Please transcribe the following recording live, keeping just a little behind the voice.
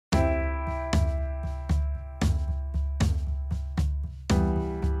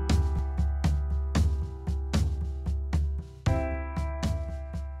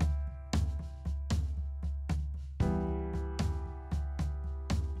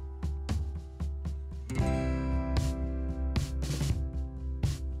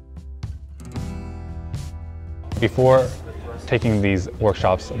Before taking these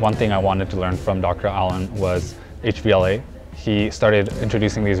workshops, one thing I wanted to learn from Dr. Allen was HVLA. He started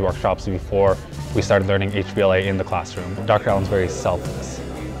introducing these workshops before we started learning HVLA in the classroom. Dr. Allen's very selfless.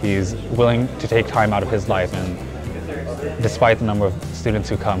 He's willing to take time out of his life, and despite the number of students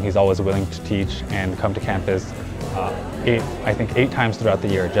who come, he's always willing to teach and come to campus I think eight times throughout the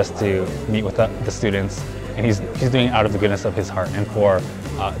year just to meet with the students. And he's doing it out of the goodness of his heart and for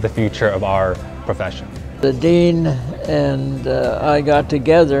the future of our profession. The dean and I got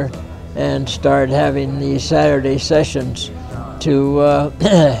together and started having these Saturday sessions to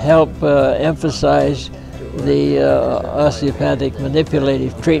help emphasize the osteopathic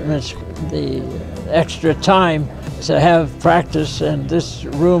manipulative treatments, the extra time to have practice, and this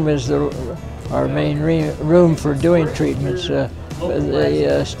room is our main room for doing treatments.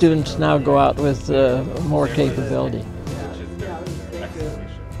 The students now go out with more capability.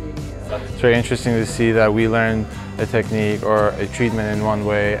 It's very interesting to see that we learn a technique or a treatment in one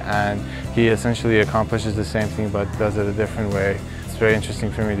way, and he essentially accomplishes the same thing but does it a different way. It's very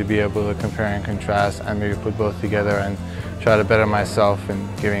interesting for me to be able to compare and contrast and maybe put both together and try to better myself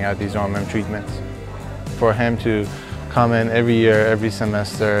in giving out these OMM treatments. For him to come in every year, every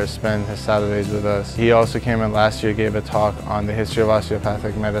semester, spend his Saturdays with us. He also came in last year, gave a talk on the history of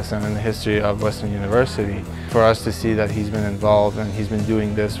osteopathic medicine and the history of Western University. For us to see that he's been involved and he's been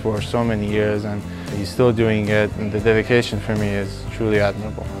doing this for so many years and he's still doing it, and the dedication for me is truly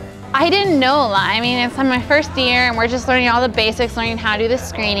admirable. I didn't know a lot. I mean, it's my first year and we're just learning all the basics, learning how to do the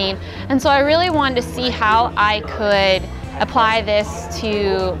screening. And so I really wanted to see how I could apply this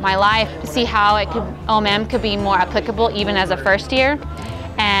to my life, to see how OMM could be more applicable even as a first year.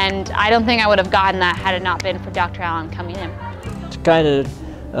 And I don't think I would have gotten that had it not been for Dr. Allen coming in. It's kind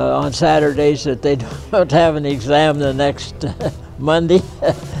of on Saturdays that they don't have an exam the next Monday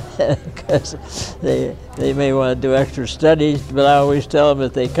because they may want to do extra studies, but I always tell them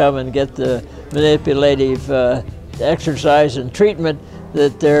if they come and get the manipulative exercise and treatment,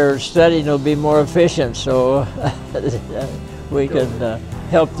 that their studying will be more efficient, so we can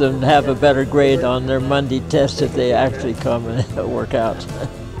help them have a better grade on their Monday test if they actually come and work out.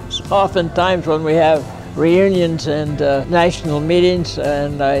 Oftentimes when we have reunions and national meetings,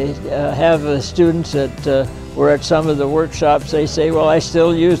 and I have students that were at some of the workshops, they say, well, I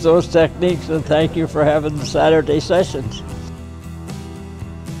still use those techniques, and thank you for having the Saturday sessions.